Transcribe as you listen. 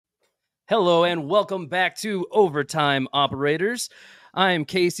Hello and welcome back to Overtime Operators. I'm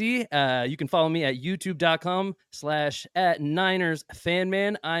Casey. You can follow me at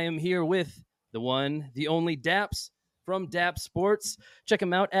youtube.com/@NinersFanman. I am here with the one, the only Daps from Dap Sports. Check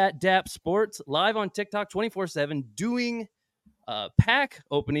him out at Dap Sports, live on TikTok 24/7, doing pack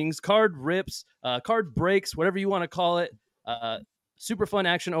openings, card rips, card breaks, whatever you want to call it. Super fun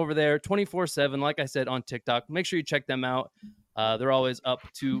action over there 24/7, like I said, on TikTok. Make sure you check them out. They're always up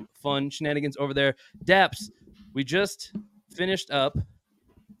to fun shenanigans over there. Daps, we just finished up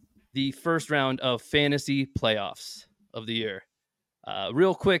the first round of fantasy playoffs of the year.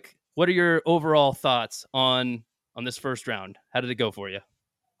 Real quick, what are your overall thoughts on this first round? How did it go for you?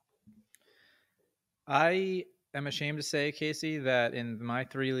 I am ashamed to say, Casey, that in my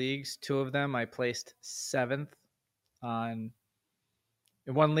three leagues, two of them I placed seventh. In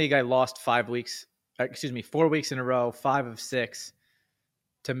one league, I lost 4 weeks in a row, 5 of 6,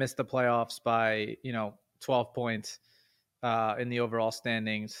 to miss the playoffs by 12 points in the overall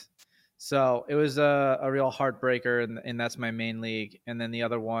standings. So it was a real heartbreaker, and that's my main league. And then the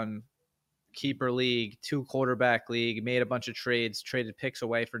other one, keeper league, 2-quarterback league, made a bunch of trades, traded picks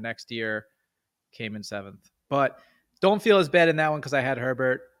away for next year, came in seventh. But don't feel as bad in that one because I had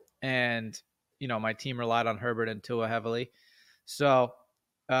Herbert, and my team relied on Herbert and Tua heavily. So,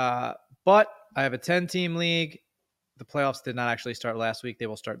 but I have a 10-team league. The playoffs did not actually start last week. They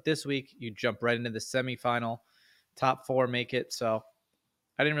will start this week. You jump right into the semifinal. Top 4 make it. So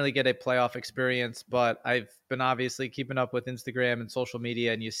I didn't really get a playoff experience, but I've been obviously keeping up with Instagram and social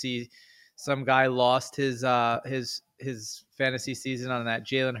media, and you see some guy lost his fantasy season on that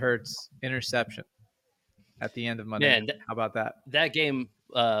Jalen Hurts interception at the end of Monday. Man, How about that? That game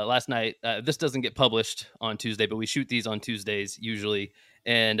last night, this doesn't get published on Tuesday, but we shoot these on Tuesdays usually.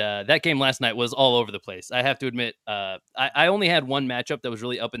 And that game last night was all over the place. I have to admit, I only had one matchup that was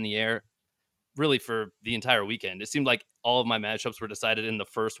really up in the air, really for the entire weekend. It seemed like all of my matchups were decided in the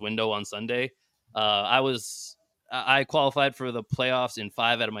first window on Sunday. I qualified for the playoffs in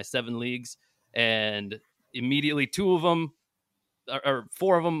 5 out of my 7 leagues, and immediately 2 of them or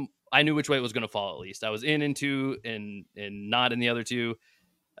 4 of them, I knew which way it was going to fall. At least I was in 2 and not in the other 2.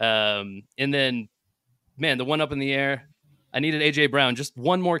 And then, man, the one up in the air, I needed AJ Brown. Just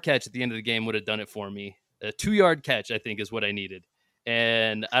one more catch at the end of the game would have done it for me. A 2-yard catch, I think, is what I needed.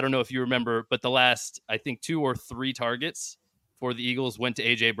 And I don't know if you remember, but the last, I think, 2 or 3 targets for the Eagles went to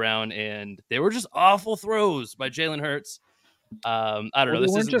AJ Brown, and they were just awful throws by Jalen Hurts. I don't know.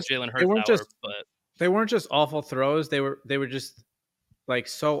 This isn't Jalen Hurts hour, but they weren't just awful throws. They were just like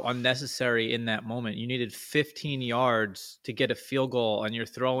so unnecessary in that moment. You needed 15 yards to get a field goal, and you're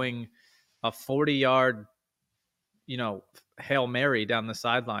throwing a 40-yard, Hail Mary down the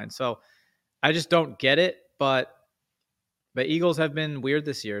sideline. So I just don't get it, but the Eagles have been weird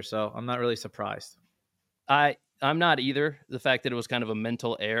this year, so I'm not really surprised. I'm not either. The fact that it was kind of a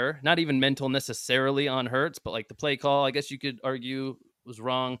mental error, not even mental necessarily on Hurts, but like the play call, I guess you could argue was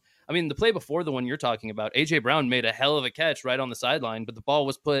wrong. I mean, the play before the one you're talking about, AJ Brown made a hell of a catch right on the sideline, but the ball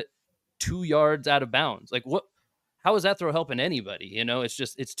was put 2 yards out of bounds. Like, what? How is that throw helping anybody?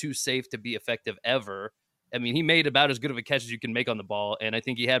 It's too safe to be effective ever. I mean, he made about as good of a catch as you can make on the ball, and I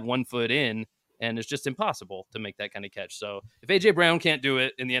think he had 1 foot in, and it's just impossible to make that kind of catch. So if AJ Brown can't do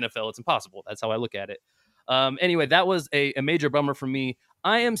it in the NFL, it's impossible. That's how I look at it. Anyway, that was a major bummer for me.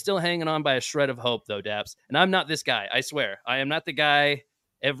 I am still hanging on by a shred of hope, though, Daps. And I'm not this guy. I swear. I am not the guy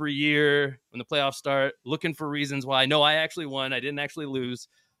every year when the playoffs start looking for reasons why. No, I actually won. I didn't actually lose.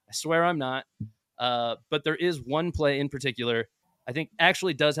 I swear I'm not. But there is one play in particular I think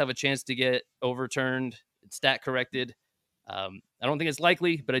actually does have a chance to get overturned, stat corrected. I don't think it's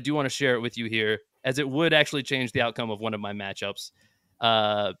likely, but I do want to share it with you here, as it would actually change the outcome of one of my matchups.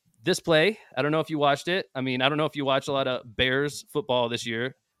 This play, I don't know if you watched it. I mean, I don't know if you watch a lot of Bears football this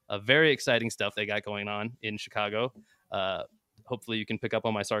year. Very exciting stuff they got going on in Chicago. Hopefully you can pick up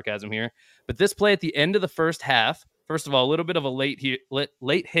on my sarcasm here. But this play at the end of the first half, first of all, a little bit of a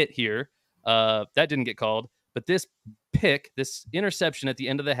late hit here. That didn't get called. But this pick, this interception at the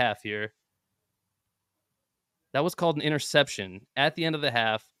end of the half here, that was called an interception at the end of the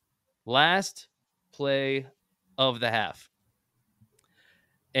half. Last play of the half.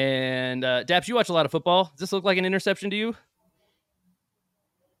 And Daps, you watch a lot of football. Does this look like an interception to you?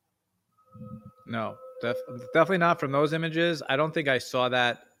 No, definitely not from those images. I don't think I saw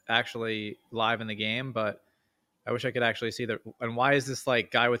that actually live in the game, but I wish I could actually see that. And why is this like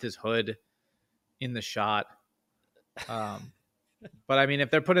guy with his hood in the shot? But I mean, if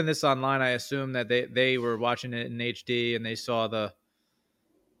they're putting this online, I assume that they were watching it in HD and they saw the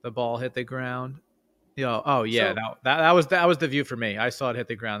ball hit the ground. Oh yeah, So no, that was the view for me. I saw it hit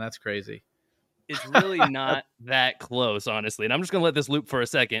the ground. That's crazy. it's really not that close, honestly. And I'm just going to let this loop for a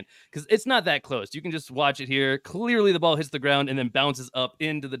second because it's not that close. You can just watch it here. Clearly, the ball hits the ground and then bounces up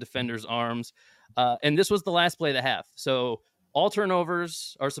into the defender's arms. And this was the last play of the half. So all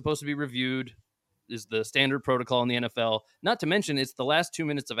turnovers are supposed to be reviewed, is the standard protocol in the NFL. Not to mention, it's the last 2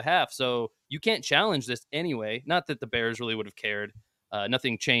 minutes of a half. So you can't challenge this anyway. Not that the Bears really would have cared.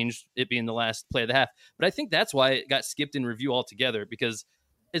 Nothing changed, it being the last play of the half. But I think that's why it got skipped in review altogether, because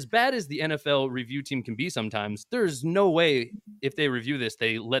as bad as the NFL review team can be sometimes, there's no way if they review this,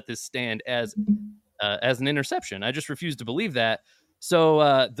 they let this stand as an interception. I just refuse to believe that.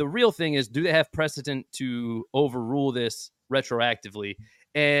 So the real thing is, do they have precedent to overrule this retroactively?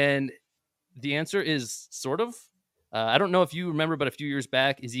 And the answer is sort of. I don't know if you remember, but a few years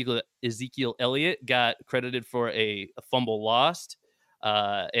back, Ezekiel Elliott got credited for a fumble lost,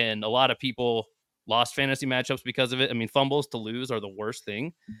 and a lot of people lost fantasy matchups because of it. I mean, fumbles to lose are the worst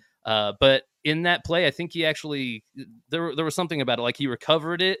thing. But in that play, I think he actually there was something about it, like he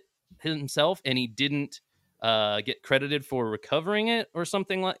recovered it himself, and he didn't get credited for recovering it or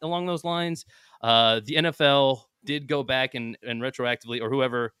something along those lines. The NFL did go back and retroactively, or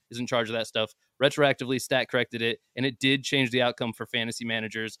whoever is in charge of that stuff, retroactively stat corrected it, and it did change the outcome for fantasy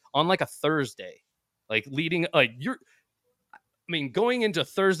managers on like a Thursday, like leading like you're. I mean, going into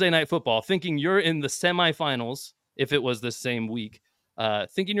Thursday night football, thinking you're in the semifinals, if it was the same week,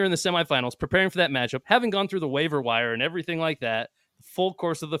 thinking you're in the semifinals, preparing for that matchup, having gone through the waiver wire and everything like that, full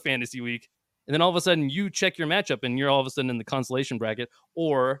course of the fantasy week, and then all of a sudden you check your matchup and you're all of a sudden in the consolation bracket,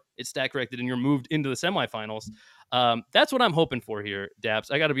 or it's stat corrected and you're moved into the semifinals. That's what I'm hoping for here,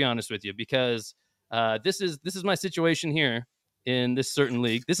 Daps. I got to be honest with you, because this is my situation here in this certain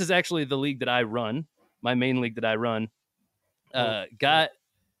league. This is actually the league that I run, my main league that I run. Got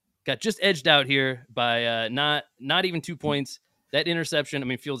just edged out here by not even 2 points. That interception, I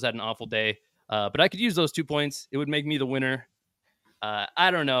mean, Fields had an awful day, but I could use those 2 points. It would make me the winner.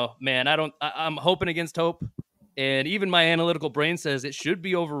 I don't know, man. I'm hoping against hope, and even my analytical brain says it should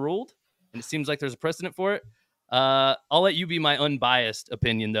be overruled, and it seems like there's a precedent for it. I'll let you be my unbiased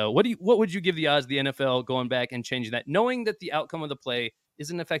opinion, though. What would you give the odds of the NFL going back and changing that, knowing that the outcome of the play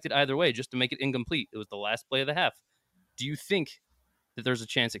isn't affected either way, just to make it incomplete? It was the last play of the half. Do you think that there's a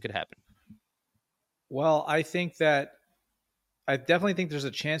chance it could happen? Well, I definitely think there's a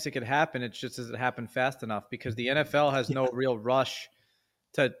chance it could happen. It's just, does it happen fast enough? Because the NFL has no real rush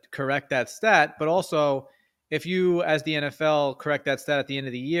to correct that stat. But also, if you, as the NFL, correct that stat at the end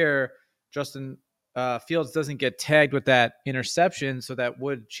of the year, Justin Fields doesn't get tagged with that interception, so that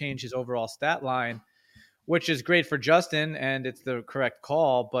would change his overall stat line, which is great for Justin, and it's the correct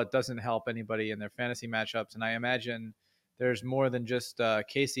call, but doesn't help anybody in their fantasy matchups. And I imagine there's more than just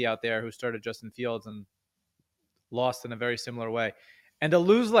Casey out there who started Justin Fields and lost in a very similar way. And to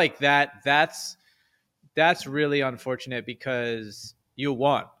lose like that, that's really unfortunate, because you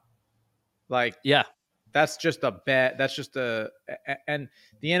won. Like, Yeah, that's just a bet. That's just and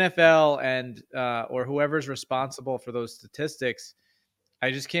the NFL and or whoever's responsible for those statistics, I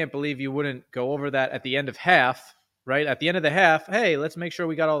just can't believe you wouldn't go over that at the end of half, right? At the end of the half, hey, let's make sure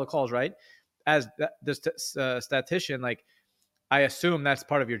we got all the calls right. As the statistician, like, I assume that's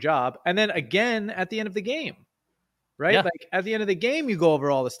part of your job. And then again at the end of the game, right? yeah. Like, at the end of the game, you go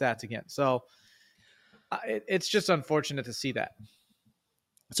over all the stats again. So it's just unfortunate to see that.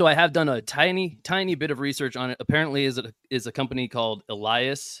 So I have done a tiny bit of research on it. Apparently, is a company called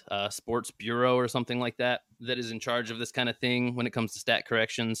Elias Sports Bureau or something like that is in charge of this kind of thing when it comes to stat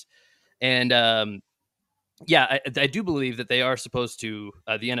corrections. And yeah, I do believe that they are supposed to.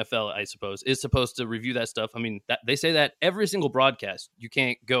 The NFL, I suppose, is supposed to review that stuff. I mean, they say that every single broadcast. You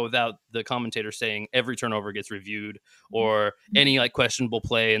can't go without the commentator saying every turnover gets reviewed, or any like questionable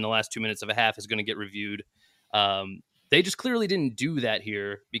play in the last 2 minutes of a half is going to get reviewed. They just clearly didn't do that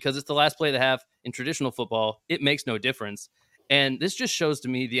here, because it's the last play of the half. In traditional football, it makes no difference. And this just shows to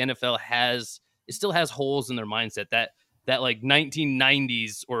me the NFL still has holes in their mindset, that like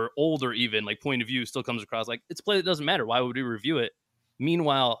 1990s or older even like point of view still comes across like it's a play that doesn't matter. Why would we review it?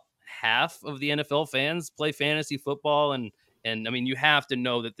 Meanwhile, half of the NFL fans play fantasy football, and I mean, you have to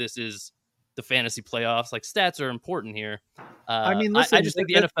know that this is the fantasy playoffs. Like, stats are important here. I mean, listen, I just think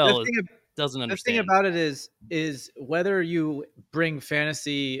the NFL doesn't the thing understand. about it is whether you bring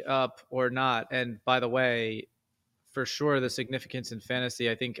fantasy up or not. And by the way, for sure, the significance in fantasy,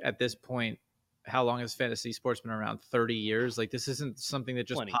 I think at this point, how long has fantasy sports been around? 30 years. Like, this isn't something that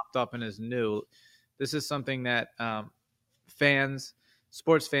just Plenty. popped up and is new. This is something that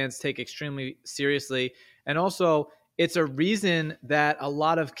sports fans take extremely seriously. And also, it's a reason that a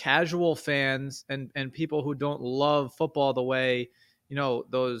lot of casual fans and people who don't love football the way,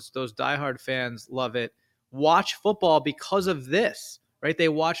 those diehard fans love it, watch football because of this, right? They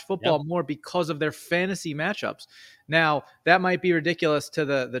watch Yeah. football more because of their fantasy matchups. Now, that might be ridiculous to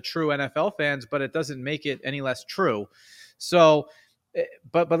the true NFL fans, but it doesn't make it any less true. So,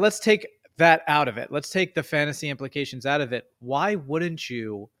 but let's take that out of it. Let's take the fantasy implications out of it. Why wouldn't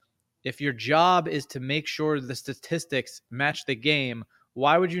you, if your job is to make sure the statistics match the game,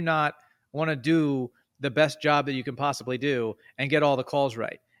 why would you not want to do the best job that you can possibly do and get all the calls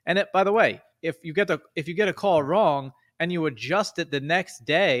right? And by the way, if you get a call wrong and you adjust it the next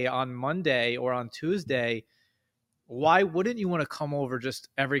day on Monday or on Tuesday, why wouldn't you want to come over just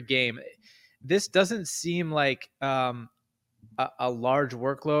every game? This doesn't seem like a large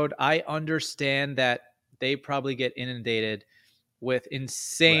workload. I understand that they probably get inundated with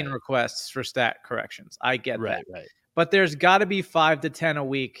insane Right. requests for stat corrections. I get that. Right. But there's got to be 5 to 10 a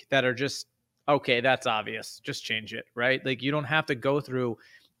week that are just, okay, that's obvious. Just change it, right? Like, you don't have to go through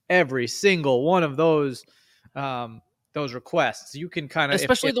every single one of those requests. You can kind of,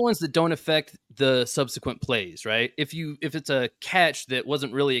 Especially the ones that don't affect the subsequent plays, right? If it's a catch that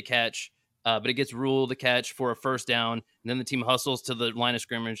wasn't really a catch, but it gets ruled a catch for a first down, and then the team hustles to the line of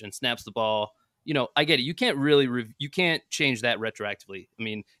scrimmage and snaps the ball. I get it. You can't really you can't change that retroactively. I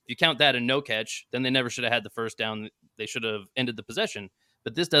mean, if you count that a no catch, then they never should have had the first down. They should have ended the possession.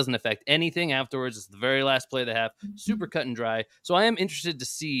 But this doesn't affect anything afterwards. It's the very last play they have. Super cut and dry. So I am interested to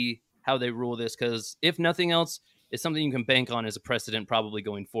see how they rule this, because if nothing else, it's something you can bank on as a precedent probably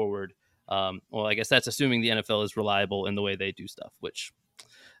going forward. Well, I guess that's assuming the NFL is reliable in the way they do stuff, which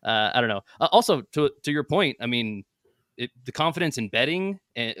I don't know. Also, to your point, I mean, the confidence in betting,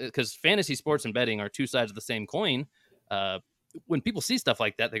 because fantasy sports and betting are two sides of the same coin. When people see stuff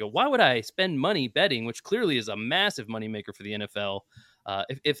like that, they go, why would I spend money betting, which clearly is a massive moneymaker for the NFL?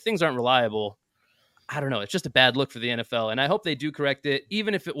 If things aren't reliable, I don't know. It's just a bad look for the NFL. And I hope they do correct it,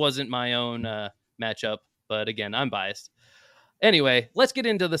 even if it wasn't my own matchup. But again, I'm biased. Anyway, let's get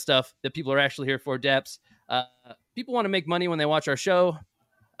into the stuff that people are actually here for, Deps. People want to make money when they watch our show.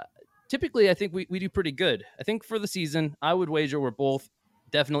 Typically, I think we do pretty good. I think for the season, I would wager we're both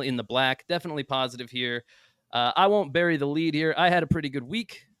definitely in the black, definitely positive here. I won't bury the lead here. I had a pretty good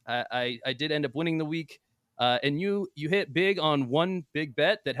week. I did end up winning the week. And you hit big on one big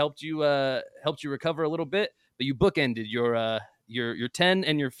bet that helped you recover a little bit, but you bookended your 10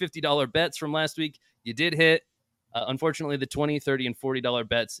 and your $50 bets from last week. You did hit. Unfortunately, the $20, $30, and $40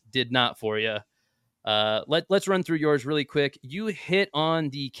 bets did not for you. Let's run through yours really quick. You hit on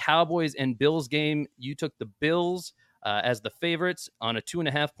the Cowboys and Bills game. You took the Bills as the favorites on a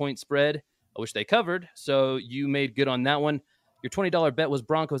 2.5 point spread, which they covered. So you made good on that one. Your $20 bet was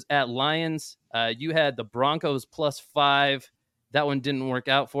Broncos at Lions. You had the Broncos +5. That one didn't work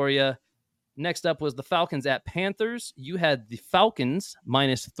out for you. Next up was the Falcons at Panthers. You had the Falcons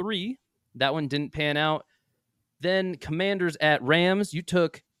 -3. That one didn't pan out. Then Commanders at Rams. You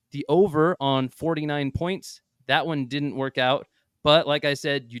took the over on 49 points. That one didn't work out. But like I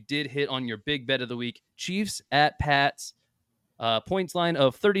said, you did hit on your big bet of the week. Chiefs at Pats. Points line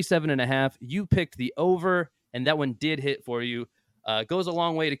of 37.5. You picked the over, and that one did hit for you. Goes a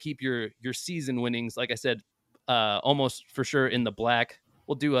long way to keep your season winnings, like I said, almost for sure in the black.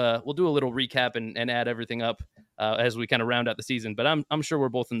 We'll do a little recap and add everything up as we kind of round out the season. But I'm sure we're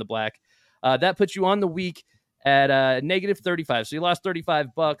both in the black. That puts you on the week at -35. So you lost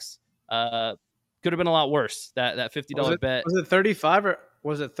 $35. Could have been a lot worse. That $50 bet. Was it 35 or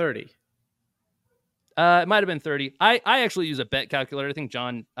was it 30? It might have been 30. I actually use a bet calculator. I think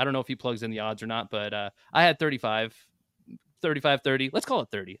John, I don't know if he plugs in the odds or not, but I had 35, 30. Let's call it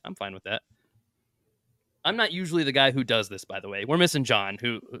 30. I'm fine with that. I'm not usually the guy who does this, by the way. We're missing John,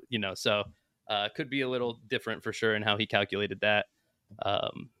 who, so could be a little different for sure in how he calculated that.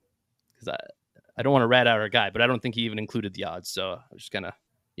 Because I don't want to rat out our guy, but I don't think he even included the odds. So I'm just kind of,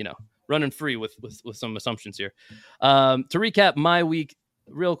 running free with some assumptions here. To recap my week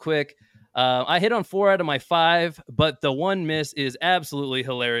real quick, I hit on 4 out of my 5, but the one miss is absolutely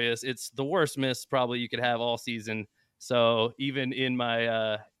hilarious. It's the worst miss probably you could have all season. So even in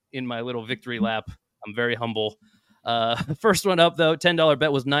my little victory lap, I'm very humble. First one up, though, $10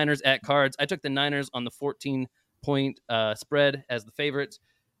 bet was Niners at Cards. I took the Niners on the 14-point spread as the favorites.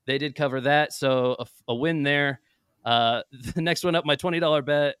 They did cover that, so a win there. The next one up, my $20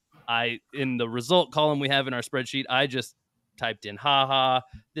 bet, in the result column we have in our spreadsheet, I just typed in,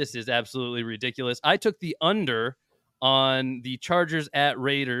 this is absolutely ridiculous. I took the under on the Chargers at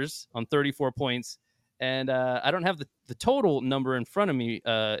Raiders on 34 points, and I don't have the total number in front of me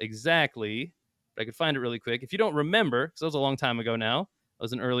exactly. but I could find it really quick. If you don't remember, because that was a long time ago now, it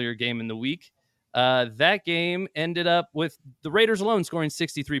was an earlier game in the week. That game ended up with the Raiders alone scoring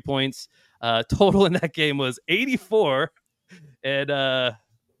 63 points. Total in that game was 84. And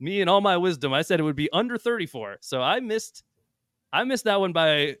me and all my wisdom, I said it would be under 34. So I missed that one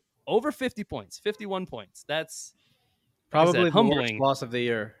by over 50 points, 51 points. That's Probably the worst humbling. loss of the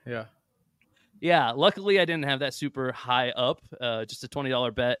year. Yeah. Yeah, luckily I didn't have that super high up, just a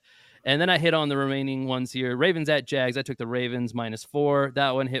 $20 bet. And then I hit on the remaining ones here. Ravens at Jags. I took the Ravens -4.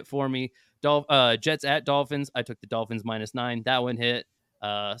 That one hit for me. Jets at Dolphins. I took the Dolphins -9. That one hit.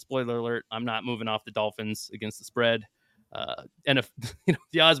 Spoiler alert, I'm not moving off the Dolphins against the spread. And if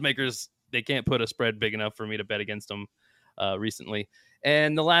the odds makers, they can't put a spread big enough for me to bet against them recently.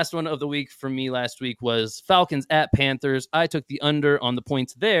 And the last one of the week for me last week was Falcons at Panthers. I took the under on the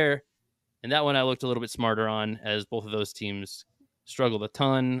points there. And that one I looked a little bit smarter on, as both of those teams struggled a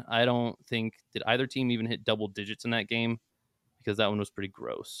ton. I don't think did either team even hit double digits in that game, because that one was pretty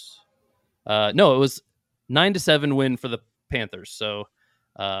gross. No, it was 9-7 win for the Panthers. So,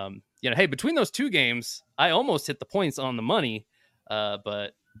 hey, between those two games, I almost hit the points on the money,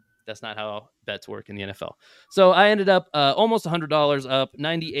 but that's not how bets work in the NFL. So I ended up almost $100 up.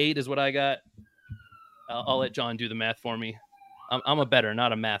 98 is what I got. I'll let John do the math for me. I'm a bettor,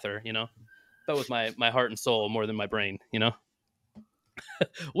 not a mather, but with my heart and soul more than my brain,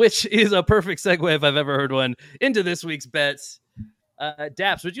 which is a perfect segue, if I've ever heard one, into this week's bets.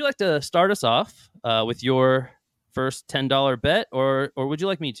 Daps, would you like to start us off with your first $10 bet, or would you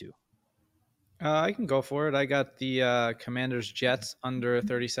like me to? I can go for it. I got the Commanders Jets under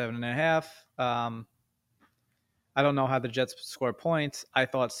 37.5. I don't know how the Jets score points. I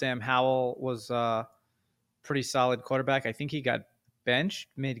thought Sam Howell was a pretty solid quarterback. I think he got benched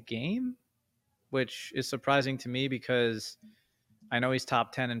mid-game, which is surprising to me because I know he's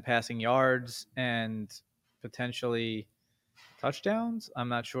top 10 in passing yards and potentially touchdowns. I'm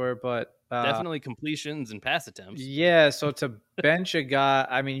not sure, but definitely completions and pass attempts. Yeah, so to bench a guy,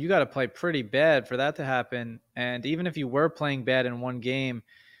 I mean, you got to play pretty bad for that to happen. And even if you were playing bad in one game,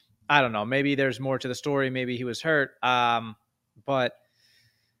 I don't know, maybe there's more to the story. Maybe he was hurt. But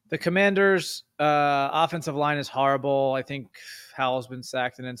the Commanders' offensive line is horrible. I think Howell's been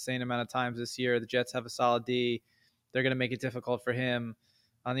sacked an insane amount of times this year. The Jets have a solid D. They're going to make it difficult for him.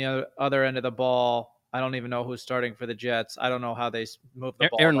 On the other end of the ball, I don't even know who's starting for the Jets. I don't know how they move the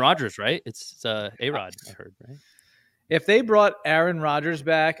ball. Aaron Rodgers, right? It's A-Rod, I heard, right? If they brought Aaron Rodgers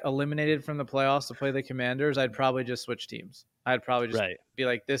back, eliminated from the playoffs to play the Commanders, I'd probably just switch teams. I'd probably just be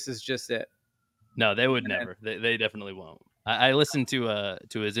like, this is just it. No, they would never. They definitely won't. I listened to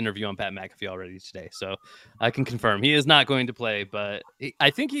his interview on Pat McAfee already today, so I can confirm he is not going to play. But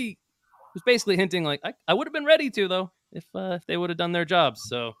I think he was basically hinting like, I would have been ready to, though, if they would have done their jobs.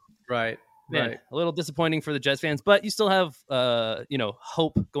 So right. Man, a little disappointing for the Jets fans, but you still have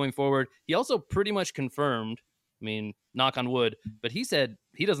hope going forward. He also pretty much confirmed, I mean, knock on wood, but he said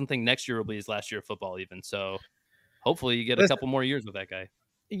he doesn't think next year will be his last year of football even. So hopefully you get a couple more years with that guy.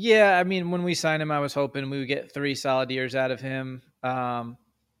 Yeah, I mean, when we signed him, I was hoping we would get 3 solid years out of him.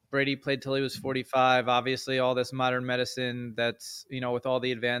 Brady played till he was 45. Obviously, all this modern medicine that's, with all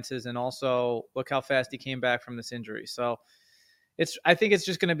the advances, and also look how fast he came back from this injury. So I think it's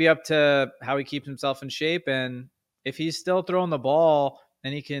just going to be up to how he keeps himself in shape. And if he's still throwing the ball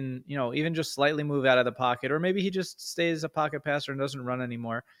and he can, even just slightly move out of the pocket, or maybe he just stays a pocket passer and doesn't run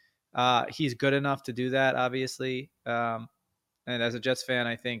anymore. He's good enough to do that, obviously. And as a Jets fan,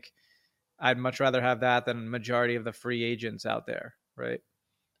 I think I'd much rather have that than majority of the free agents out there. Right.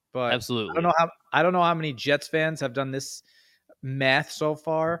 But absolutely. I don't know how many Jets fans have done this math so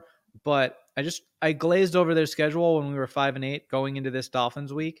far, but I glazed over their schedule when we were 5-8 going into this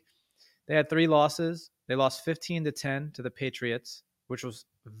Dolphins week. They had 3 losses. They lost 15-10 to the Patriots, which was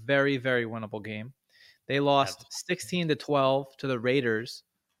a very, very winnable game. They lost 16-12 to the Raiders.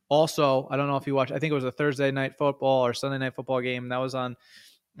 Also, I don't know if you watched, I think it was a Thursday night football or Sunday night football game that was on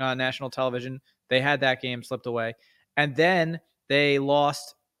national television. They had that game slipped away. And then they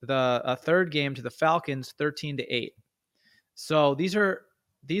lost a third game to the Falcons 13-8. So these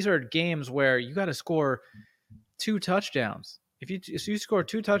are games where you got to score 2 touchdowns. If you score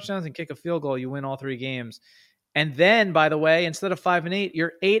 2 touchdowns and kick a field goal, you win all 3 games. And then, by the way, instead of 5-8,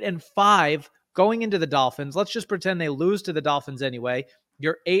 you're 8-5 going into the Dolphins. Let's just pretend they lose to the Dolphins anyway.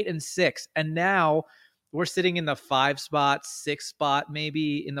 You're 8-6, and now we're sitting in the 5 spot, 6 spot,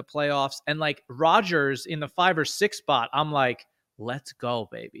 maybe in the playoffs. And like Rodgers in the 5 or 6 spot, I'm like, let's go,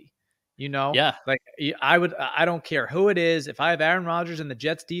 baby. Yeah. Like I don't care who it is. If I have Aaron Rodgers and the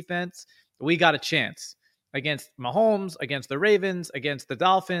Jets defense, we got a chance. against Mahomes, against the Ravens, against the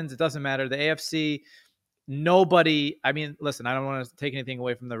Dolphins. It doesn't matter. The AFC, nobody. I mean, listen, I don't want to take anything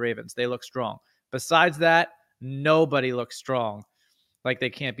away from the Ravens. They look strong. Besides that, nobody looks strong. Like they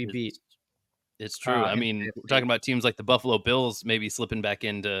can't be beat. It's true. I in mean, the we're AFC. talking about teams like the Buffalo Bills maybe slipping back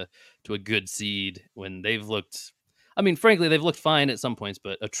into a good seed when they've looked. I mean, frankly, they've looked fine at some points,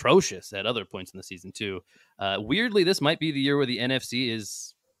 but atrocious at other points in the season too. Weirdly, this might be the year where the NFC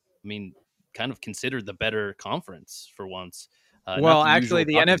is, I mean, kind of considered the better conference for once. Not Well, the actually,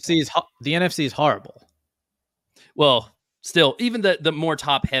 usual talking point. The NFC is horrible. Well, still, even the more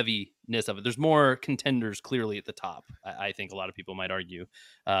top heaviness of it, there's more contenders clearly at the top. I think a lot of people might argue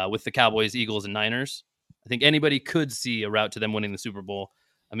with the Cowboys, Eagles, and Niners. I think anybody could see a route to them winning the Super Bowl.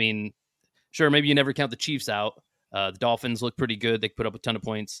 I mean, sure, maybe you never count the Chiefs out. The Dolphins look pretty good. They put up a ton of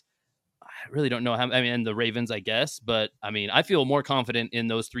points. I really don't know how. I mean, and the Ravens, I guess, but I mean, I feel more confident in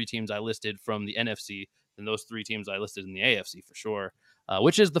those three teams I listed from the NFC than those three teams I listed in the AFC for sure.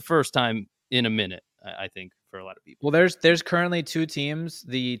 Which is the first time in a minute, I think, for a lot of people. Well, there's currently two teams,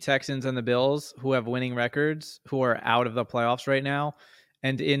 the Texans and the Bills, who have winning records, who are out of the playoffs right now.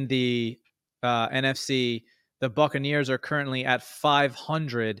 And in the NFC, the Buccaneers are currently at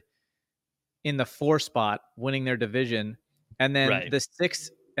 500 in the 4 spot, winning their division. And then Right. the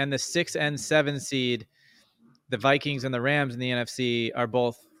 6 and 7 seed, the Vikings and the Rams in the NFC, are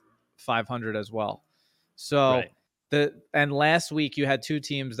both 500 as well. So Right. and last week you had two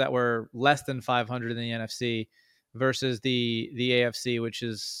teams that were less than 500 in the NFC versus the AFC, which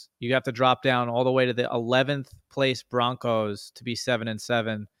is you have to drop down all the way to the 11th place Broncos to be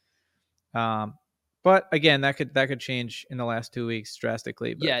 7-7. But again, that could change in the last 2 weeks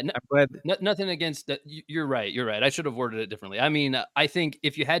drastically. But Yeah. I'm glad. Nothing against that. You're right. You're right. I should have worded it differently. I mean, I think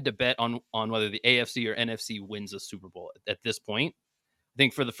if you had to bet on whether the AFC or NFC wins a Super Bowl at this point, I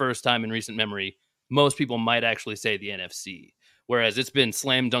think for the first time in recent memory, most people might actually say the NFC. Whereas it's been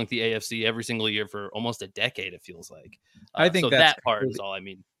slam dunk the AFC every single year for almost a decade, it feels like. I think So that part is all I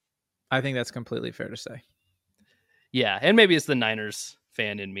mean. I think that's completely fair to say. Yeah, and maybe it's the Niners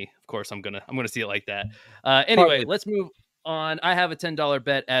fan in me. Of course, I'm gonna see it like that. Anyway, Partly. let's move on. I have a $10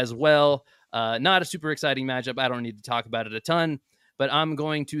 bet as well. Not a super exciting matchup. I don't need to talk about it a ton, but I'm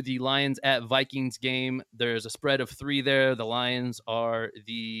going to the Lions at Vikings game. There's a spread of 3 there. The Lions are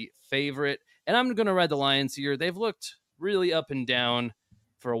the favorite, and I'm going to ride the Lions here. They've looked really up and down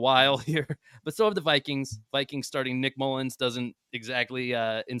for a while here, but so have the Vikings. Vikings starting Nick Mullins doesn't exactly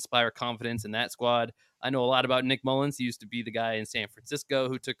inspire confidence in that squad. I know a lot about Nick Mullins. He used to be the guy in San Francisco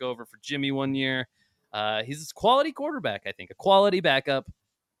who took over for Jimmy one year. He's a quality quarterback, I think, a quality backup.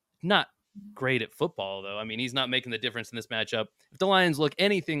 Not great at football, though. I mean, he's not making the difference in this matchup. If the Lions look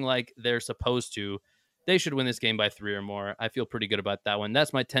anything like they're supposed to, they should win this game by 3 or more. I feel pretty good about that one.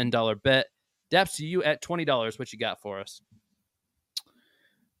 That's my $10 bet. Daps, to you at $20. What you got for us?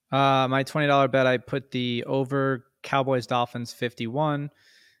 My $20 bet, I put the over Cowboys Dolphins 51.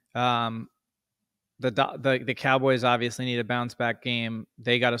 The Cowboys obviously need a bounce back game.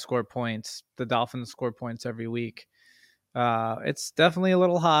 They got to score points. The Dolphins score points every week. It's definitely a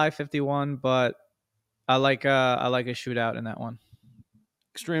little high, 51, but I like a shootout in that one.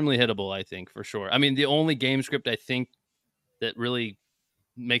 Extremely hittable, I think, for sure. I mean, the only game script I think that really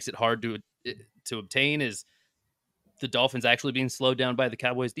makes it hard to obtain is the Dolphins actually being slowed down by the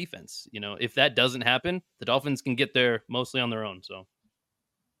Cowboys defense. You know, if that doesn't happen, the Dolphins can get there mostly on their own. So,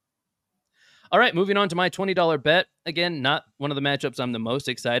 all right, moving on to my $20 bet. Again, not one of the matchups I'm the most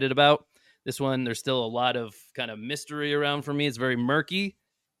excited about. This one, there's still a lot of kind of mystery around for me. It's very murky,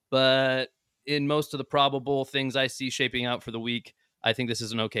 but in most of the probable things I see shaping out for the week, I think this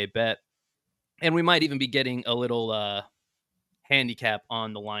is an okay bet. And we might even be getting a little handicap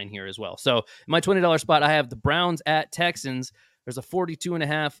on the line here as well. So in my $20 spot, I have the Browns at Texans. There's a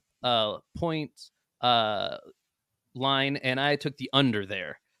 42.5 point line, and I took the under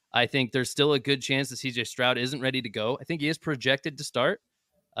there. I think there's still a good chance that CJ Stroud isn't ready to go. I think he is projected to start,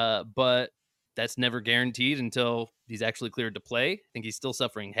 but that's never guaranteed until he's actually cleared to play. I think he's still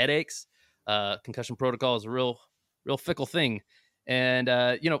suffering headaches. Concussion protocol is a real fickle thing. And,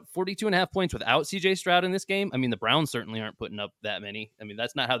 42.5 points without CJ Stroud in this game. I mean, the Browns certainly aren't putting up that many. I mean,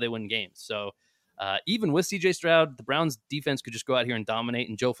 that's not how they win games. So even with CJ Stroud, the Browns defense could just go out here and dominate,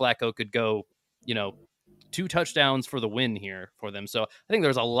 and Joe Flacco could go, 2 touchdowns for the win here for them. So I think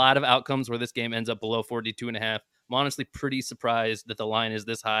there's a lot of outcomes where this game ends up below 42.5. I'm honestly pretty surprised that the line is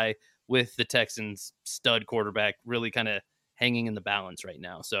this high with the Texans stud quarterback really kind of hanging in the balance right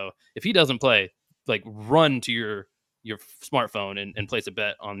now. So if he doesn't play, like, run to your smartphone and place a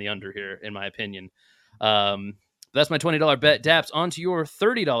bet on the under here, in my opinion. That's my $20 bet. Daps, on to your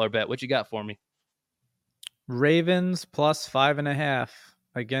 $30 bet. What you got for me? Ravens plus 5.5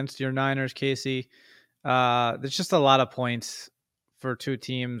 against your Niners, Casey. There's just a lot of points for two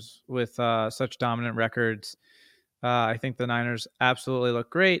teams with such dominant records. I think the Niners absolutely look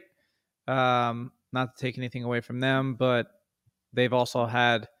great. Not to take anything away from them, but they've also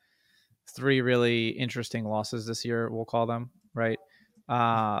had three really interesting losses this year, we'll call them, right?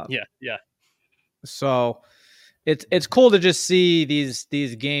 Yeah, yeah. So it's cool to just see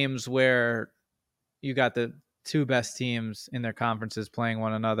these games where you got the two best teams in their conferences playing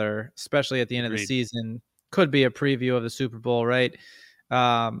one another, especially at the end of the Agreed. season. Could be a preview of the Super Bowl, right? We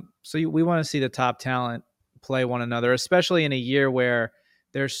want to see the top talent play one another, especially in a year where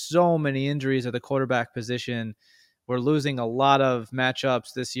there's so many injuries at the quarterback position. We're losing a lot of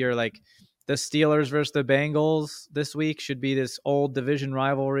matchups this year. Like the Steelers versus the Bengals this week should be this old division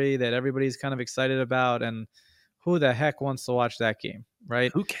rivalry that everybody's kind of excited about. And who the heck wants to watch that game,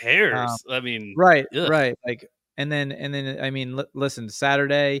 right? Who cares? I mean, Right, ugh. right. Like, I mean, listen,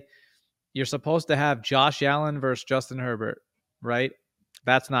 Saturday, you're supposed to have Josh Allen versus Justin Herbert, right?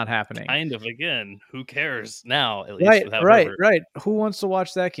 That's not happening. Kind of, again, who cares now, at least Right, without right, Herbert? right. Who wants to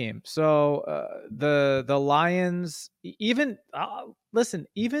watch that game? So the Lions, even listen,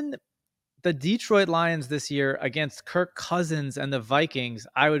 even the Detroit Lions this year against Kirk Cousins and the Vikings,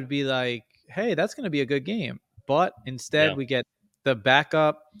 I would be like, hey, that's going to be a good game. But instead, Yeah. we get the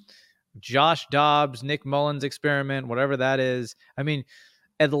backup Josh Dobbs, Nick Mullins experiment, whatever that is. I mean,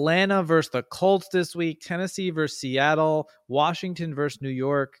 Atlanta versus the Colts this week, Tennessee versus Seattle, Washington versus New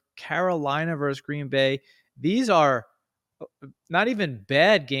York, Carolina versus Green Bay. These are not even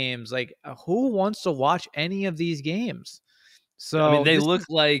bad games. Like, who wants to watch any of these games? I mean, So they look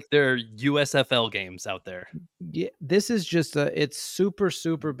like they're USFL games out there. this is just it's super,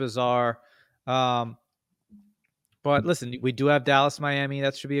 super bizarre. But listen, we do have Dallas, Miami.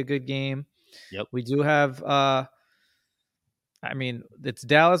 That should be a good game. Yep. We do have I mean, it's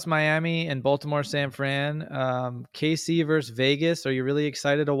Dallas, Miami, and Baltimore, San Fran. KC versus Vegas. Are you really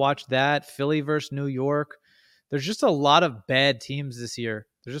excited to watch that? Philly versus New York. There's just a lot of bad teams this year.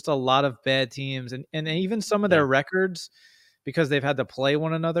 There's just a lot of bad teams, and even some of Yeah. their records, because they've had to play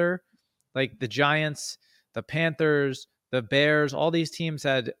one another, like the Giants, the Panthers, the Bears. All these teams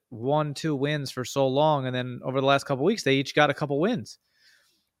had 1-2 wins for so long, and then over the last couple of weeks, they each got a couple wins.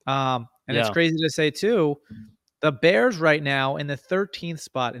 And it's Yeah. crazy to say too. The Bears right now in the 13th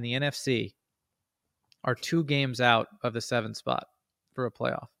spot in the NFC are 2 games out of the 7th spot for a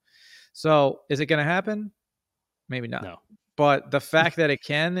playoff. So is it going to happen? Maybe not. No. But the fact that it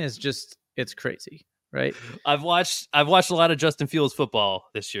can is just, it's crazy, right? I've watched a lot of Justin Fields football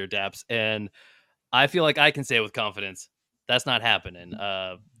this year, Daps, and I feel like I can say with confidence that's not happening.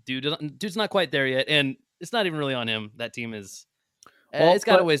 Dude's not quite there yet, and it's not even really on him. That team is Well, it's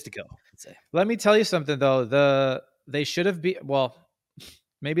got a ways to go, I'd say. let me tell you something though. They should have beat, well,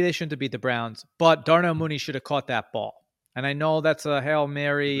 maybe they shouldn't have beat the Browns, but Darnell Mooney should have caught that ball. And I know that's a Hail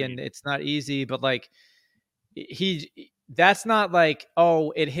Mary and it's not easy, but like that's not like,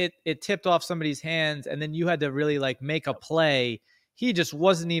 oh, it tipped off somebody's hands and then you had to really like make a play. He just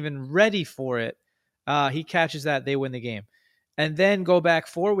wasn't even ready for it. He catches that, they win the game. And then go back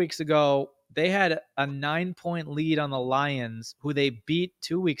 4 weeks ago, they had a 9-point lead on the Lions, who they beat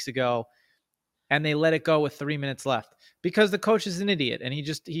 2 weeks ago, and they let it go with 3 minutes left because the coach is an idiot and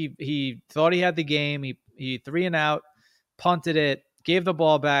he thought he had the game. He 3 and out, punted it, gave the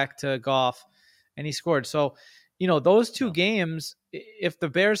ball back to Goff, and he scored. So, those 2 games, if the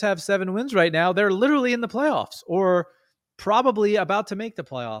Bears have 7 wins right now, they're literally in the playoffs or probably about to make the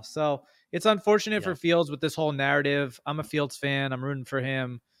playoffs. So it's unfortunate for Fields with this whole narrative. I'm a Fields fan. I'm rooting for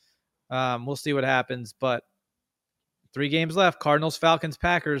him. We'll see what happens, but 3 games left. Cardinals, Falcons,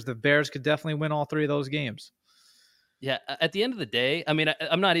 Packers. The Bears could definitely win all 3 of those games. Yeah, at the end of the day, I mean,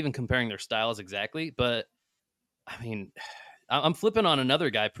 I'm not even comparing their styles exactly, but I mean, I'm flipping on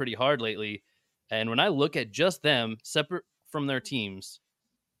another guy pretty hard lately. And when I look at just them separate from their teams,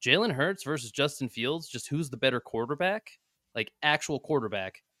 Jalen Hurts versus Justin Fields, just who's the better quarterback, like actual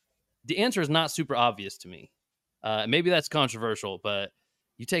quarterback, the answer is not super obvious to me. Maybe that's controversial, but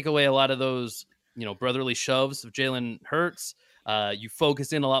you take away a lot of those, brotherly shoves of Jalen Hurts. You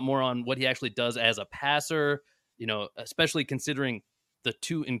focus in a lot more on what he actually does as a passer, especially considering the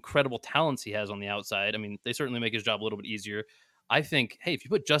 2 incredible talents he has on the outside. I mean, they certainly make his job a little bit easier. I think, hey, if you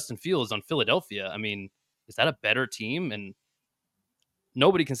put Justin Fields on Philadelphia, I mean, is that a better team? And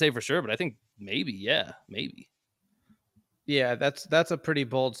nobody can say for sure, but I think maybe, yeah, maybe. Yeah, that's a pretty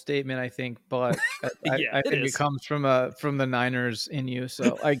bold statement, I think, but I think it comes from the Niners in you,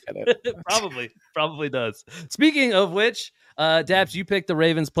 so I get it. Probably does. Speaking of which, Daps, you picked the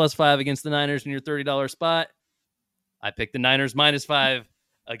Ravens +5 against the Niners in your $30 spot. I picked the Niners -5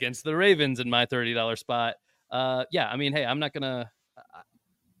 against the Ravens in my $30 spot. Yeah, I mean, hey, I'm not gonna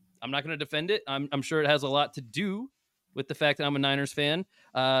defend it. I'm sure it has a lot to do with the fact that I'm a Niners fan.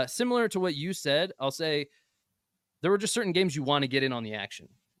 Similar to what you said, I'll say there were just certain games you want to get in on the action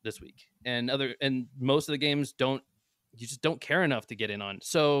this week, and most of the games you just don't care enough to get in on.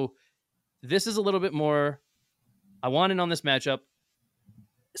 So this is a little bit more. I want in on this matchup,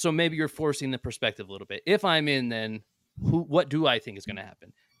 so maybe you're forcing the perspective a little bit. If I'm in, then what do I think is going to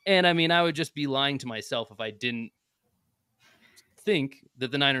happen? And I mean, I would just be lying to myself if I didn't think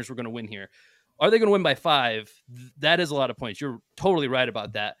that the Niners were going to win here. Are they going to win by 5? That is a lot of points. You're totally right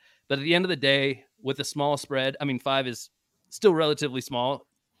about that. But at the end of the day, with a small spread, I mean, 5 is still relatively small.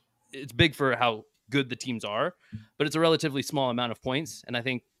 It's big for how good the teams are, but it's a relatively small amount of points. And I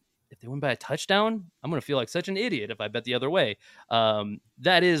think if they win by a touchdown, I'm going to feel like such an idiot if I bet the other way.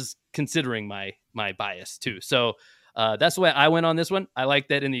 That is considering my bias too. So that's the way I went on this one. I like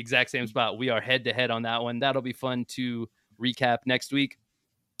that in the exact same spot. We are head to head on that one. That'll be fun to recap next week.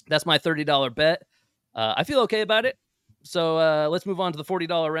 That's my $30 bet. I feel okay about it. So let's move on to the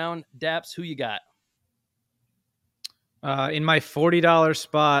 $40 round. Daps, who you got? In my $40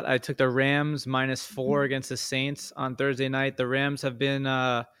 spot, I took the Rams -4 against the Saints on Thursday night. The Rams have been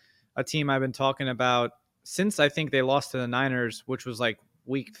a team I've been talking about since I think they lost to the Niners, which was like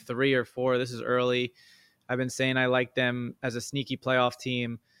week 3 or 4. This is early. I've been saying I like them as a sneaky playoff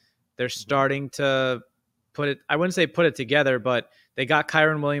team. They're starting to I wouldn't say put it together, but they got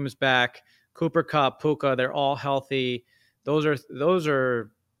Kyron Williams back, Cooper Kupp, Puka. They're all healthy. Those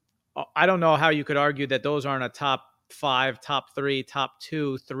are, I don't know how you could argue that those aren't a top 5, top 3, top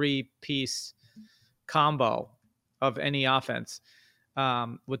 2, 3-piece combo of any offense.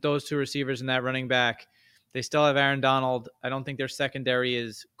 With those two receivers and that running back, they still have Aaron Donald. I don't think their secondary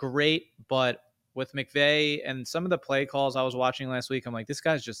is great, but with McVay and some of the play calls I was watching last week, I'm like, this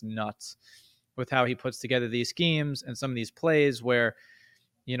guy's just nuts with how he puts together these schemes and some of these plays where,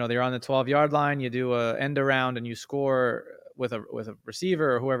 they're on the 12-yard line, you do a end around and you score with a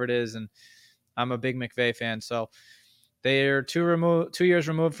receiver or whoever it is. And I'm a big McVay fan. So they're 2 years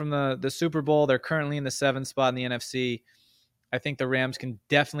removed from the Super Bowl. They're currently in the 7th spot in the NFC. I think the Rams can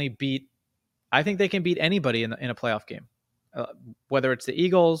definitely I think they can beat anybody in a playoff game, whether it's the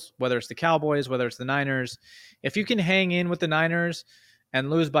Eagles, whether it's the Cowboys, whether it's the Niners. If you can hang in with the Niners and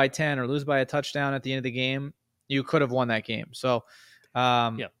lose by 10 or lose by a touchdown at the end of the game, you could have won that game. So,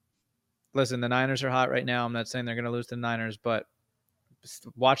 listen, the Niners are hot right now. I'm not saying they're going to lose to the Niners, but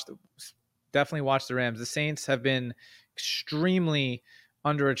definitely watch the Rams. The Saints have been extremely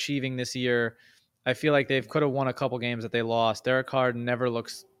underachieving this year. I feel like they could have won a couple games that they lost. Derek Carr never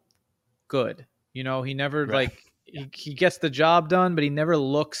looks good. He never he gets the job done, but he never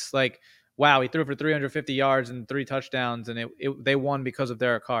looks like, wow, he threw for 350 yards and 3 touchdowns, and they won because of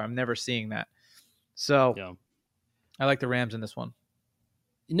Derek Carr. I'm never seeing that. So I like the Rams in this one.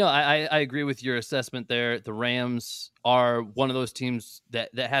 No, I agree with your assessment there. The Rams are one of those teams that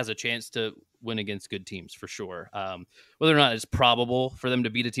has a chance to win against good teams for sure. Whether or not it's probable for them to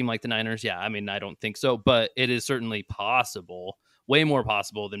beat a team like the Niners, I mean, I don't think so, but it is certainly possible, way more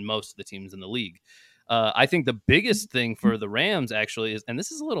possible than most of the teams in the league. I think the biggest thing for the Rams actually is, and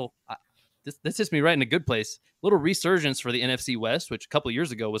this is a little, this hits me right in a good place, little resurgence for the NFC West, which a couple of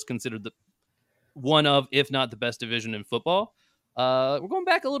years ago was considered one of, if not the best division in football. We're going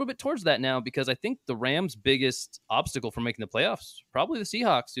back a little bit towards that now because I think the Rams' biggest obstacle for making the playoffs, probably the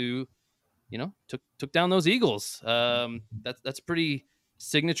Seahawks, who, took down those Eagles. That's a pretty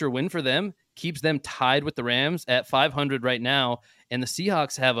signature win for them. Keeps them tied with the Rams at 500 right now, and the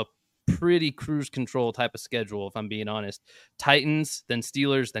Seahawks have a pretty cruise control type of schedule, if I'm being honest. Titans, then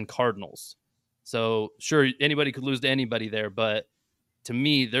Steelers, then Cardinals. So sure, anybody could lose to anybody there, but to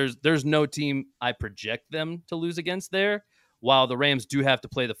me, there's no team I project them to lose against there, while the Rams do have to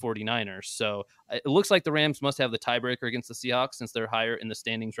play the 49ers. So it looks like the Rams must have the tiebreaker against the Seahawks since they're higher in the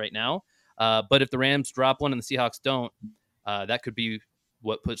standings right now. But if the Rams drop one and the Seahawks don't, that could be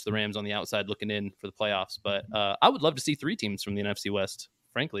what puts the Rams on the outside looking in for the playoffs. But I would love to see 3 teams from the NFC West,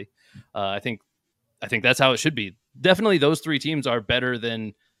 frankly. I think that's how it should be. Definitely those 3 teams are better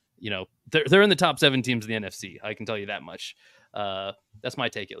than, they're in the top 7 teams in the NFC. I can tell you that much. That's my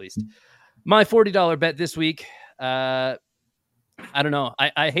take, at least. My $40 bet this week, I don't know.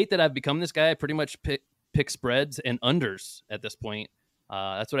 I hate that I've become this guy. I pretty much pick spreads and unders at this point.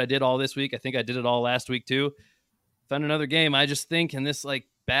 That's what I did all this week. I think I did it all last week too. Found another game. I just think in this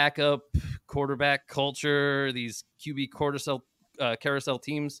backup quarterback culture, these QB carousel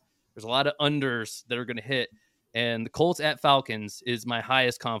teams, there's a lot of unders that are going to hit. And the Colts at Falcons is my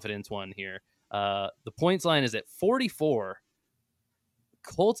highest confidence one here. The points line is at 44.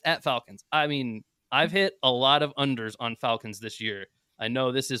 Colts at Falcons. I mean, I've hit a lot of unders on Falcons this year. I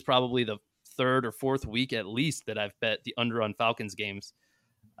know this is probably the third or fourth week at least that I've bet the under on Falcons games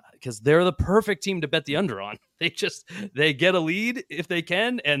because they're the perfect team to bet the under on. They get a lead if they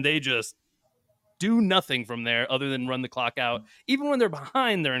can, and they just do nothing from there other than run the clock out. Even when they're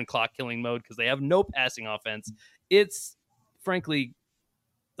behind, they're in clock killing mode because they have no passing offense. It's frankly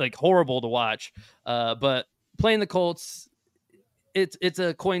like horrible to watch. But playing the Colts, it's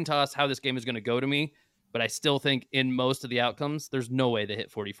a coin toss how this game is going to go to me. But I still think in most of the outcomes, there's no way they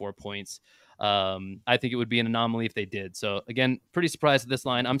hit 44 points. I think it would be an anomaly if they did. So again, pretty surprised at this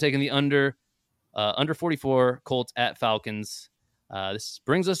line. I'm taking the under 44 Colts at Falcons. This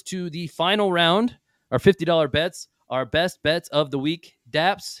brings us to the final round, our $50 bets, our best bets of the week.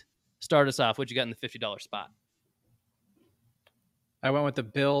 Daps, start us off. What you got in the $50 spot? I went with the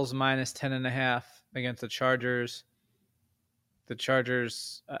Bills minus 10.5 against the Chargers. The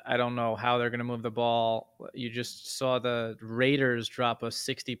Chargers, I don't know how they're going to move the ball. You just saw the Raiders drop a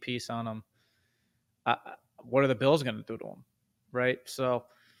 60 piece on them. What are the Bills going to do to them? Right. So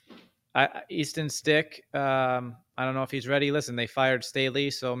Easton Stick, I don't know if he's ready. Listen, they fired Staley,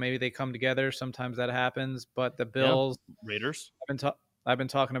 so maybe they come together. Sometimes that happens. But the Bills, Raiders, I've been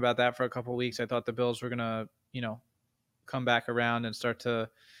talking about that for a couple of weeks. I thought the Bills were going to, come back around and start to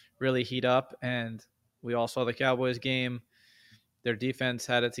really heat up. And we all saw the Cowboys game. Their defense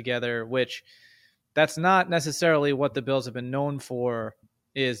had it together, which that's not necessarily what the Bills have been known for,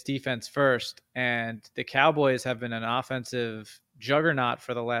 is defense first. And the Cowboys have been an offensive juggernaut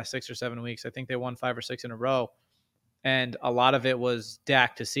for the last 6 or 7 weeks. I think they won 5 or 6 in a row. And a lot of it was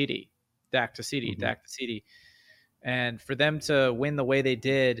Dak to CD. And for them to win the way they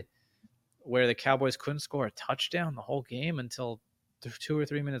did, where the Cowboys couldn't score a touchdown the whole game until 2 or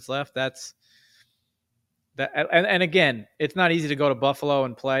 3 minutes left, that's that. And again, it's not easy to go to Buffalo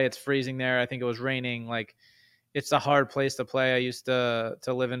and play. It's freezing there. I think it was raining. Like, it's a hard place to play. I used to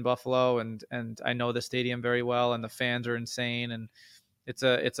live in Buffalo, and I know the stadium very well, and the fans are insane, and it's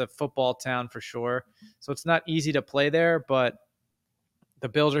a football town for sure. So it's not easy to play there, but the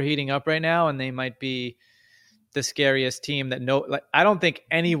Bills are heating up right now, and they might be the scariest team that I don't think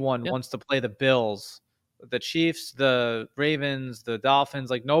anyone wants to play the Bills. The Chiefs, the Ravens, the Dolphins,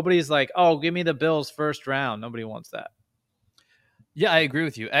 like nobody's like, oh, give me the Bills first round. Nobody wants that. Yeah, I agree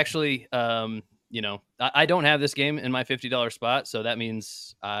with you. Actually, I don't have this game in my $50 spot, so that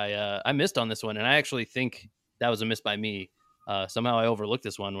means I missed on this one, and I actually think that was a miss by me. Somehow I overlooked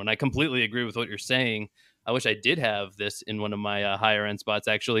this one when I completely agree with what you're saying. I wish I did have this in one of my higher end spots,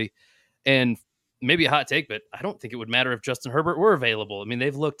 actually. And maybe a hot take, but I don't think it would matter if Justin Herbert were available. I mean,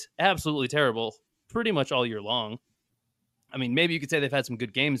 they've looked absolutely terrible pretty much all year long. I mean, maybe you could say they've had some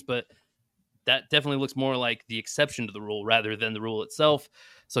good games, but that definitely looks more like the exception to the rule rather than the rule itself.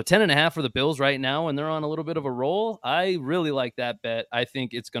 So 10.5 for the Bills right now, and they're on a little bit of a roll. I really like that bet. I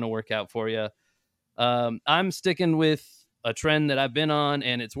think it's going to work out for you. I'm sticking with a trend that I've been on,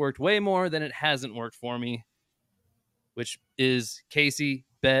 and it's worked way more than it hasn't worked for me, which is Casey,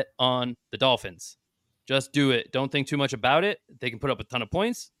 bet on the Dolphins. Just do it. Don't think too much about it. They can put up a ton of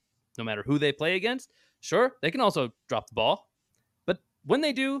points no matter who they play against. Sure, they can also drop the ball. But when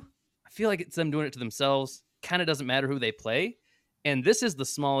they do, I feel like it's them doing it to themselves. Kind of doesn't matter who they play. And this is the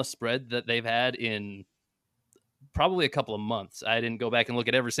smallest spread that they've had in probably a couple of months. I didn't go back and look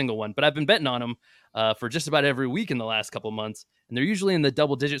at every single one, but I've been betting on them for just about every week in the last couple of months. And they're usually in the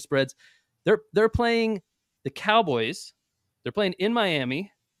double-digit spreads. They're playing the Cowboys. They're playing in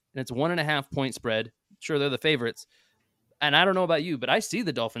Miami, and it's 1.5 point spread. Sure, they're the favorites. And I don't know about you, but I see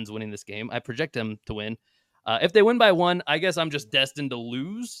the Dolphins winning this game. I project them to win. If they win by 1, I guess I'm just destined to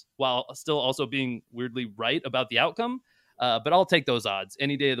lose while still also being weirdly right about the outcome. But I'll take those odds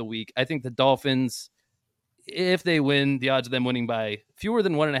any day of the week. I think the Dolphins, if they win, the odds of them winning by fewer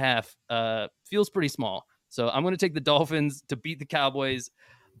than 1.5 feels pretty small. So I'm going to take the Dolphins to beat the Cowboys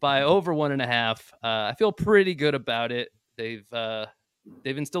by over 1.5. I feel pretty good about it. They've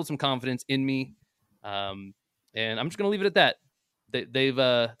instilled some confidence in me. And I'm just going to leave it at that.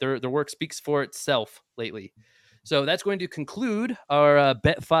 Their work speaks for itself lately. So that's going to conclude our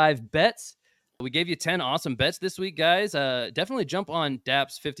Bet 5 bets. We gave you 10 awesome bets this week, guys. Definitely jump on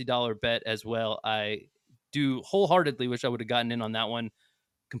DAP's $50 bet as well. I do wholeheartedly wish I would have gotten in on that one.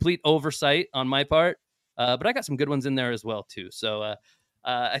 Complete oversight on my part. But I got some good ones in there as well, too. So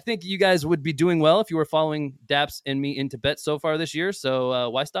I think you guys would be doing well if you were following DAPS and me into bets so far this year. So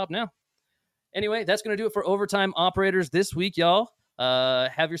why stop now? Anyway, that's going to do it for Overtime Operators this week, y'all.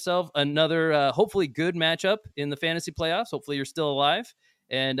 Have yourself another hopefully good matchup in the fantasy playoffs. Hopefully you're still alive.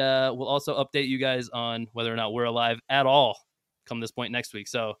 And we'll also update you guys on whether or not we're alive at all come this point next week.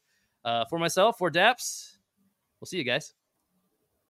 So for myself, for Daps, we'll see you guys.